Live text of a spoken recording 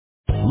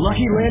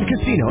Lucky Land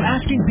Casino,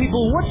 asking people,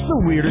 what's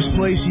the weirdest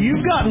place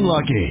you've gotten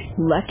lucky?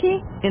 Lucky?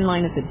 In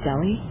line at the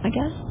deli, I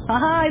guess?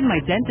 Aha, in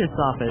my dentist's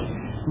office.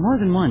 More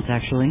than once,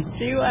 actually.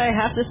 Do I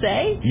have to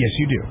say? Yes,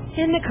 you do.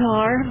 In the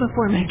car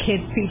before my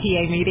kids'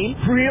 PTA meeting.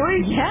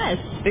 Really?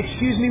 Yes.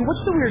 Excuse me,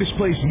 what's the weirdest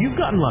place you've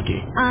gotten lucky?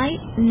 I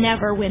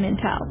never win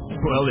and tell.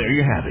 Well, there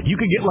you have it. You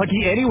can get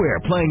lucky anywhere,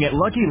 playing at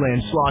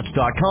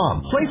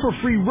LuckyLandSlots.com. Play for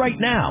free right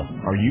now.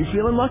 Are you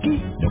feeling lucky?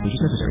 No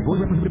purchase necessary. Void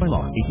where prohibited by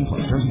law. 18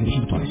 plus. Terms and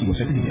conditions apply. See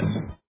website for details.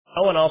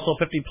 Oh, and also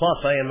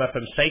 50-plus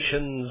AM/FM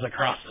stations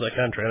across the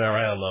country and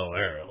around the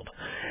world.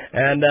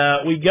 And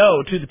we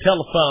go to the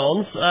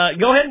telephones.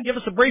 Go ahead and give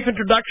us a brief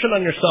introduction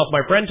on yourself,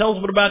 my friend. Tell us a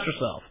bit about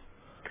yourself.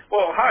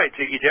 Well, hi,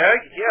 Jiggy Jag.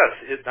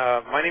 Yes,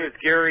 my name is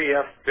Gary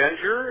F.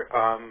 Benger.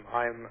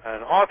 I'm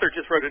an author,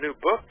 just wrote a new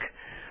book,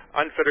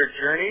 Unfettered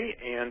Journey,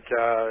 and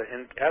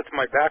as to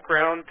my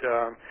background,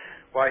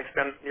 well, I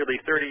spent nearly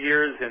 30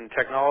 years in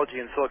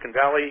technology in Silicon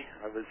Valley.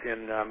 I was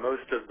in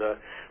most of the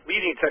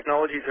leading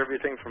technologies,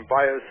 everything from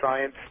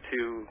bioscience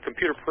to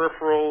computer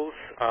peripherals,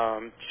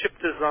 chip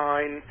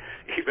design,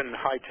 even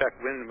high-tech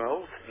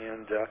windmills,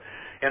 and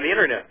the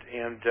Internet.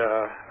 And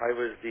I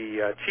was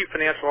the chief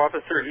financial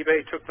officer.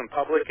 eBay took them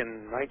public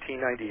in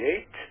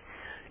 1998.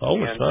 Oh,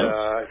 that's nice.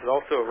 I was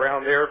also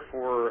around there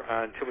for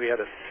until we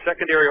had a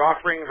secondary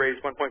offering,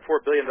 raised $1.4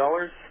 billion.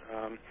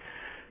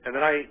 And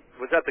then I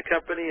was at the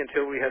company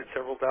until we had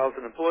several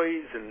thousand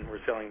employees, and we're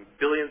selling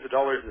billions of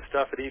dollars of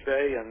stuff at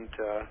eBay.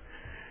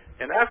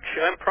 And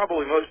actually, I'm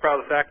probably most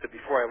proud of the fact that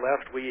before I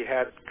left, we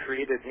had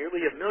created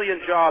nearly 1 million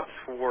jobs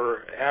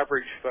for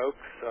average folks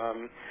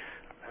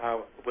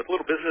with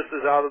little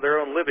businesses out of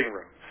their own living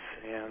rooms.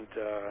 And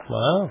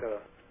wow.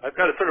 I've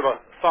got a sort of a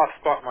soft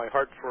spot in my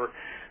heart for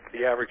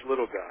the average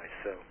little guy.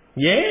 So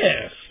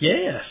yes,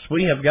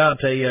 we have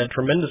got a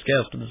tremendous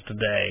guest with us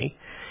today.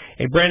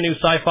 A brand new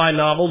sci-fi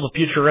novel, a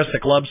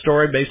futuristic love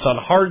story based on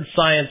hard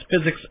science,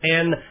 physics,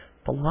 and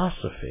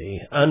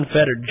philosophy,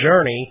 Unfettered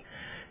Journey.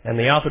 And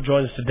the author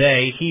joins us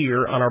today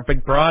here on our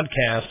big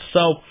broadcast.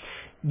 So,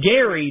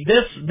 Gary,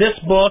 this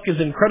book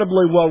is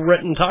incredibly well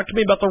written. Talk to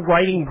me about the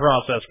writing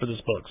process for this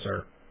book,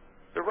 sir.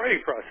 The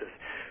writing process.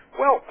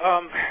 Well,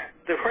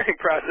 the writing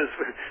process,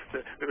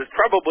 there was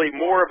probably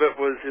more of it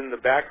was in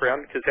the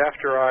background, because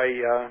after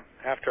I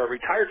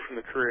retired from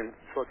the career in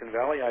Silicon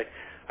Valley, I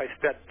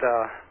spent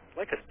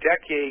like a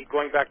decade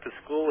going back to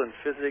school in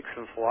physics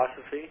and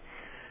philosophy.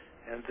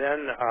 And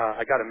then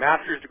I got a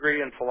master's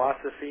degree in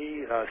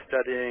philosophy,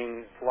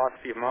 studying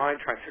philosophy of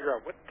mind, trying to figure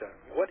out what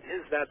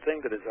is that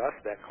thing that is us,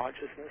 that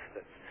consciousness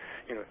that's,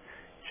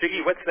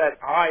 Jiggy, what's that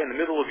I in the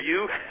middle of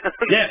you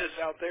yes. that's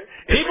out there?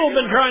 People have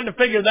been trying to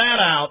figure that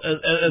out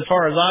as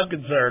far as I'm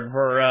concerned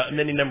for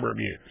many number of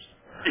years.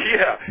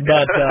 Yeah,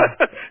 but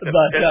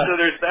so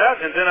there's that,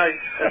 and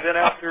then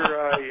after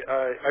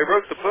I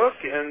wrote the book,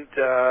 and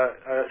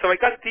so I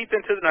got deep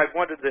into it, and I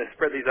wanted to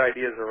spread these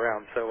ideas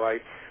around. So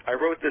I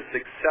wrote this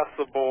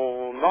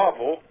accessible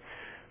novel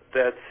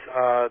that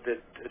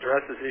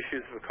addresses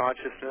issues of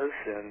consciousness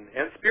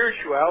and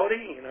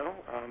spirituality.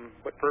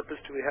 What purpose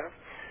do we have?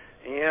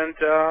 And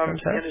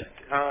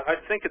I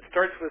think it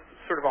starts with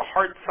sort of a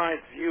hard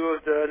science view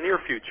of the near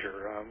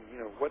future.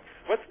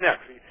 What's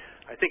next?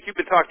 I think you've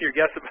been talking to your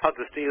guests about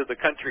the state of the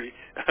country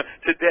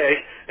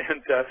today,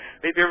 and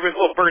maybe everybody's a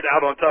little burnt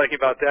out on talking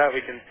about that.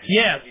 We can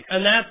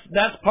and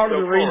that's part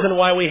of the reason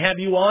why we have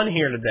you on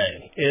here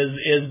today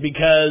is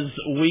because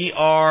we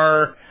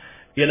are,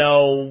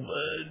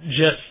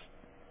 just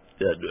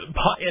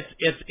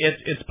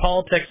it's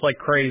politics like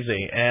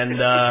crazy, and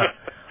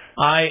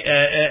I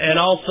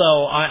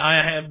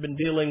have been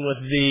dealing with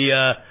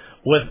the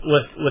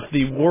with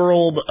the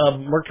world of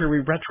Mercury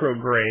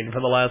retrograde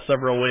for the last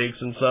several weeks,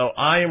 and so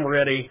I am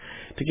ready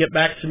to get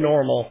back to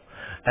normal,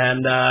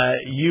 and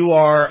you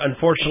are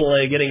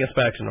unfortunately getting us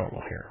back to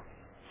normal here.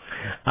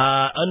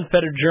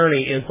 Unfettered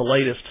Journey is the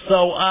latest.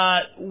 So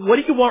what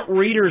do you want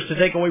readers to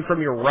take away from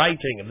your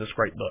writing of this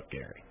great book,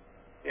 Gary?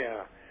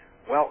 Yeah.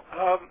 Well,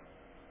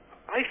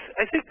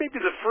 I think maybe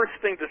the first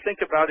thing to think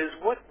about is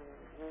what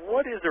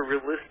is a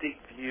realistic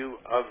view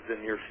of the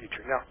near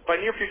future? Now, by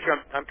near future,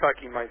 I'm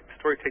talking my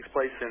story takes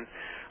place in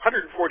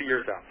 140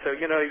 years out. So,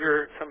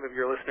 some of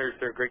your listeners,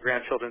 their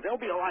great-grandchildren,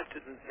 they'll be alive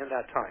in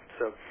that time.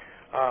 So,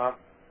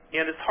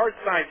 and it's hard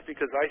science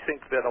because I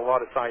think that a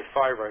lot of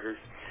sci-fi writers,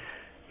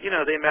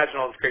 they imagine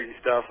all this crazy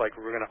stuff like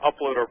we're going to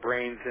upload our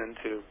brains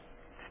into,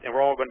 and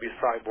we're all going to be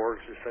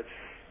cyborgs or such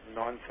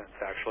nonsense,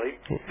 actually.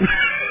 It's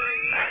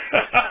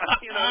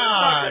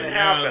not going to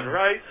happen,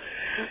 right?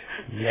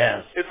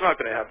 Yes. It's not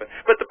going to happen.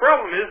 But the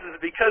problem is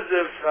because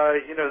of,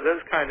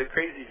 those kind of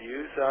crazy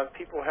views,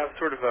 people have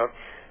sort of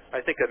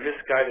I think a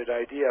misguided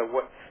idea of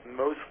what's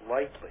most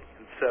likely.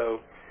 And so,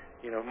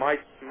 my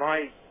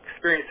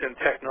experience in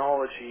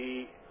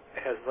technology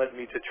has led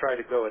me to try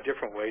to go a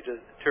different way,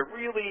 to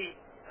really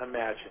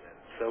imagine it.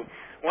 So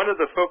one of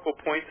the focal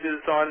points is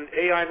on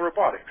AI and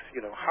robotics.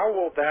 How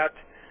will that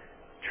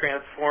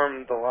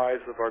transform the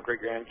lives of our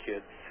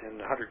great-grandkids in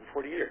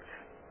 140 years?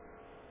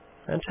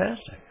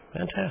 Fantastic.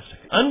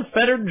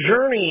 Unfettered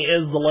Journey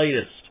is the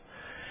latest.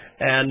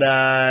 And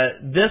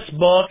this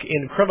book,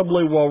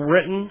 incredibly well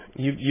written.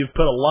 You've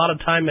put a lot of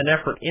time and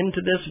effort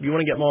into this. If you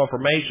want to get more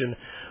information,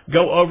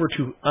 go over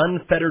to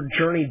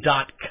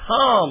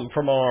unfetteredjourney.com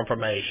for more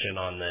information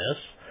on this.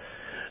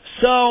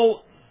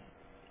 So,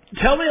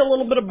 tell me a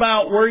little bit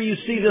about where you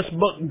see this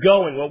book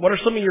going. What are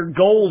some of your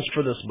goals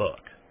for this book?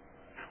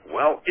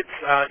 Well, it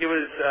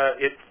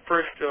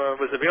first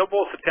was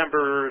available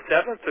September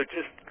 7th, so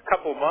just a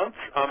couple months.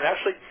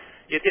 Actually,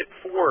 it hit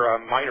 4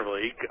 minor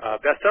league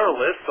bestseller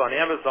lists on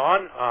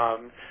Amazon.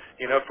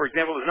 For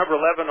example, it was number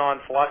 11 on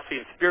philosophy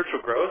and spiritual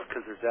growth,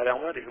 because there's that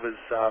element. It was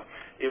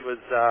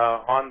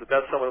on the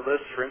bestseller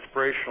list for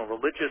inspirational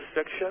religious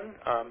fiction.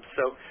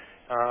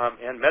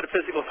 And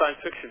metaphysical science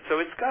fiction. So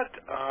it's got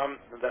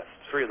that's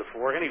 3 of the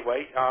 4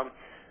 anyway.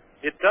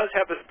 It does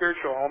have a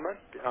spiritual element.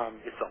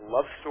 It's a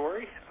love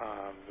story.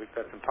 We've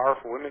got some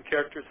powerful women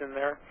characters in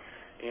there,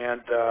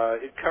 and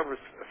it covers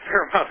a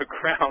fair amount of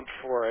ground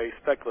for a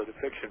speculative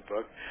fiction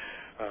book.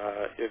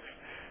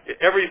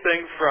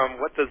 Everything from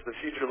what does the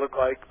future look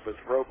like with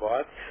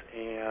robots,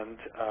 and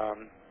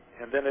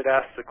then it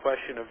asks the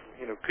question of,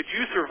 could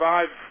you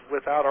survive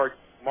without our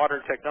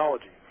modern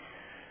technology?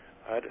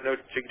 I don't know,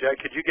 Jig-Jag,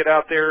 could you get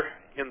out there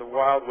in the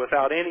wild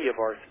without any of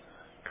our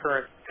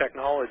current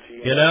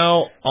technology?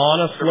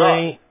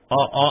 Honestly,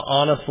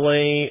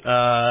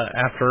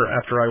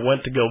 after I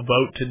went to go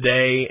vote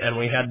today, and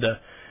we had to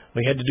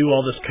do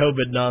all this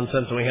COVID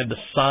nonsense, and we had to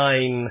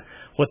sign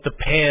with the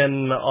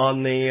pen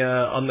on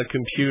the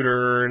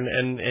computer,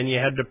 and you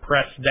had to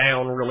press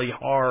down really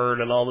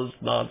hard and all this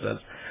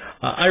nonsense.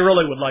 I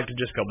really would like to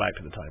just go back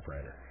to the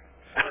typewriter.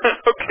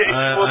 Okay.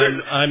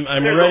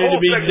 I'm ready to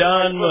be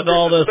done with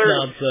all this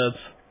nonsense.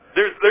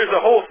 There's a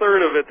whole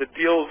third of it that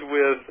deals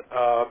with,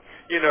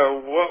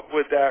 what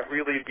would that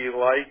really be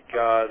like?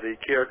 The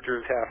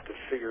characters have to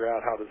figure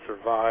out how to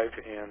survive,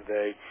 and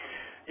they,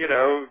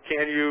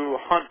 can you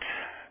hunt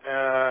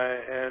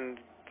and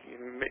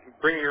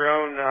bring your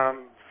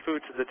own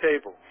food to the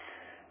table?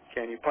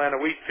 Can you plant a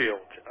wheat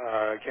field?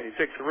 Can you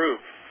fix a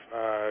roof?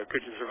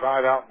 Could you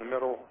survive out in the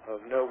middle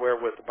of nowhere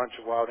with a bunch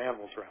of wild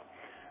animals around?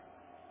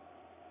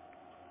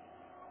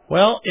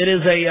 Well, it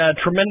is a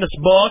tremendous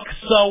book.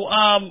 So,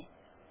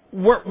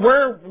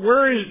 where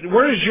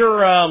does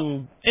your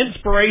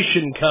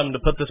inspiration come to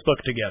put this book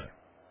together?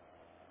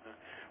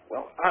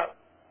 Well,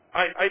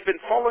 I've been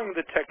following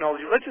the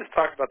technology. Let's just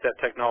talk about that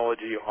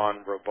technology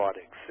on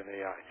robotics and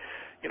AI.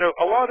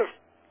 A lot of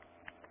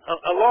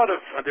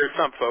there's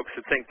some folks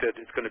that think that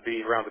it's going to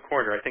be around the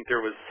corner. I think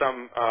there was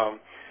some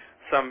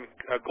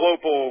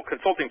global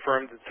consulting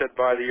firm that said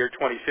by the year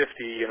 2050,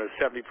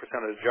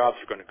 70% of the jobs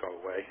are going to go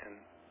away, and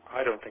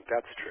I don't think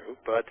that's true.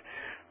 But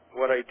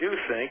what I do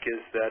think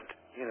is that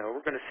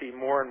we're going to see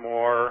more and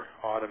more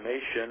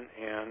automation,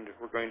 and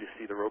we're going to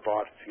see the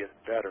robots get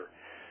better.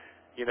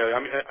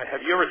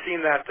 Have you ever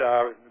seen that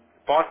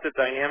Boston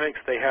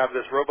Dynamics? They have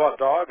this robot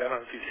dog. I don't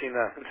know if you've seen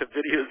the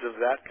videos of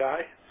that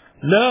guy.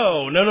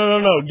 No.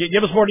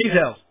 Give us more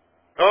details.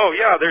 Oh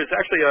yeah, there's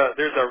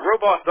a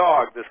robot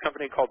dog. This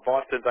company called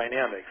Boston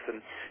Dynamics,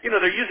 and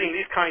they're using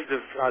these kinds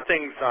of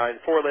things.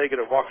 Four-legged,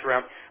 it walks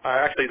around.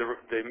 Actually,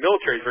 the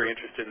military is very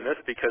interested in this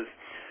because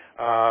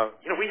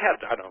we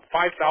had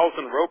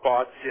 5,000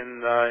 robots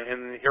in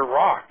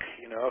Iraq.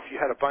 If you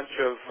had a bunch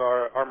of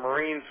our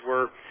Marines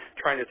were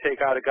trying to take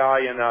out a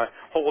guy and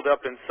hold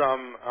up in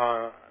some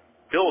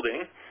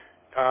building.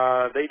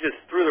 They just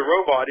threw the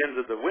robot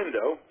into the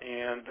window,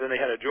 and then they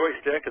had a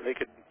joystick, and they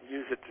could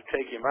use it to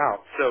take him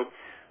out. So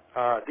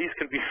these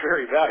can be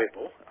very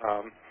valuable,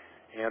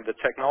 and the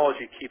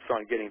technology keeps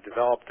on getting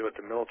developed with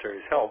the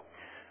military's help.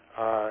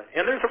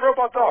 And there's a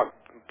robot dog.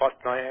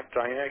 Boston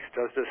Dynamics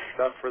does this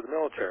stuff for the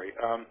military.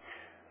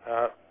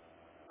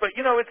 But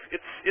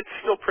it's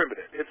still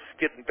primitive. It's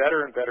getting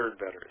better and better and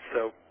better.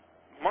 So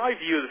my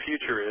view of the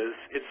future is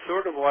it's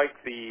sort of like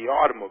the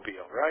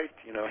automobile, right?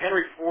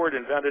 Henry Ford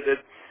invented it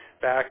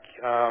back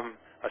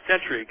a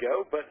century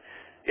ago, but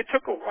it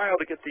took a while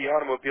to get the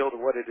automobile to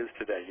what it is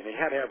today. You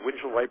had to have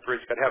windshield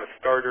wipers, you got to have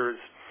starters,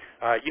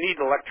 you need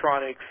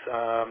electronics,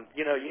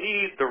 you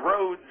need the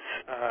roads,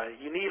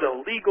 you need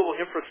a legal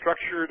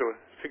infrastructure to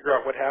figure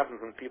out what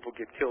happens when people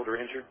get killed or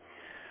injured,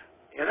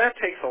 and that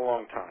takes a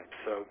long time.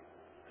 So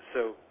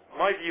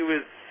my view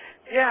is,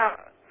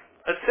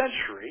 a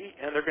century,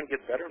 and they're going to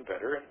get better and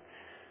better,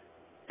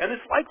 and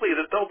it's likely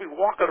that they'll be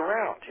walking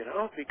around,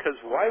 because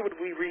why would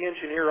we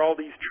re-engineer all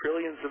these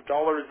trillions of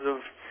dollars of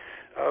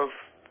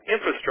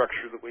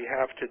infrastructure that we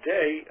have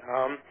today?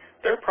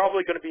 They're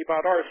probably going to be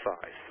about our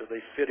size, so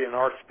they fit in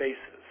our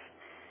spaces.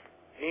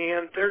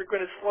 And they're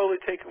going to slowly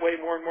take away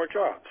more and more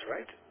jobs,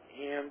 right?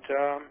 And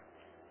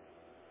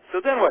so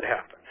then what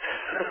happens?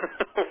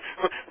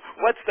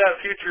 What's that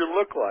future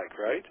look like,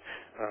 right?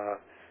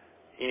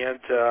 And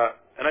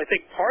I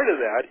think part of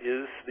that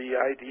is the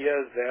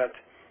idea that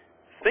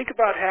think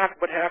about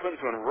what happens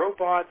when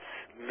robots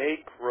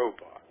make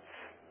robots,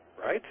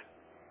 right?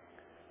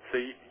 So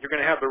you're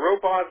going to have the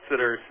robots that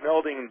are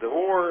smelting the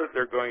ore.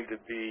 They're going to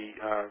be,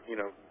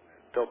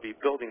 they'll be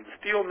building the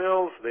steel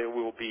mills. They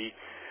will be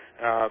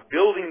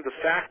building the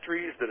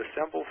factories that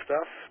assemble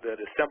stuff, that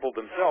assemble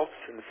themselves,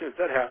 and as soon as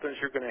that happens,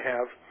 you're going to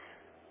have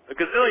a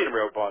gazillion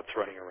robots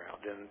running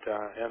around, and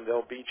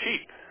they'll be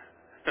cheap.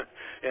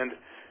 And,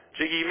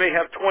 Jiggy, you may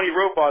have 20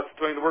 robots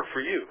doing the work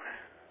for you.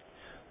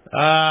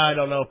 I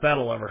don't know if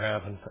that'll ever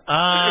happen.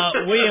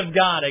 We have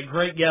got a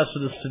great guest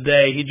with us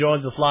today. He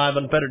joins us live.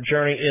 Unfettered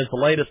Journey is the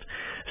latest.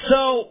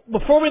 So,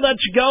 before we let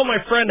you go, my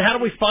friend, how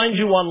do we find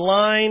you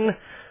online?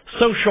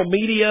 Social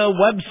media,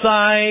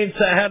 websites?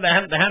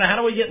 How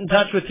do we get in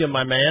touch with you,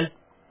 my man?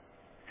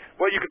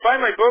 Well, you can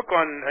find my book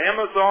on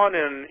Amazon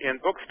and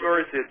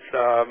bookstores. It's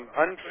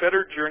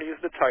Unfettered Journey is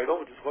the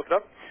title. Just look it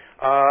up.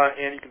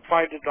 And you can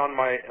find it on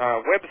my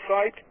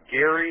website,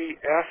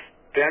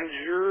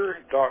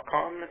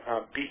 GaryFBenger.com,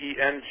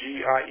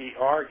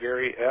 BENGIER,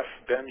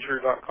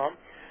 GaryFBenger.com.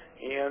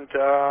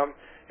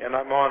 And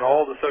I'm on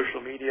all the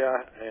social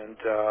media. And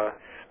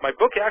my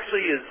book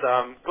actually is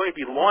going to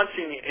be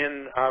launching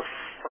in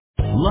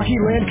Lucky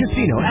Land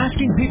Casino,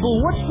 asking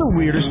people, what's the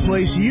weirdest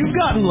place you've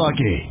gotten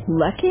lucky?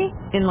 Lucky?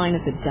 In line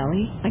at the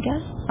deli, I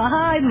guess?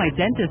 Aha, in my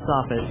dentist's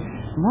office.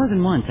 More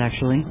than once,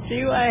 actually.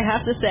 Do I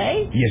have to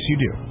say? Yes, you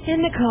do.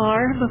 In the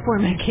car before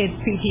my kids'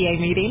 PTA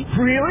meeting.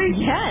 Really?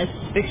 Yes.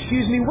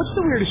 Excuse me, what's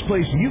the weirdest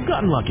place you've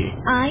gotten lucky?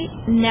 I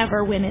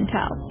never win and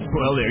tell.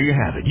 Well, there you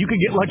have it. You can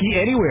get lucky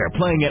anywhere,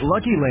 playing at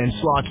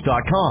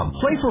LuckyLandSlots.com.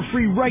 Play for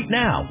free right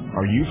now.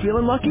 Are you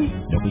feeling lucky?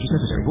 No purchase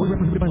necessary. Void where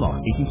prohibited by law.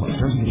 18+.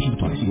 Terms and conditions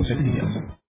apply. See website for details.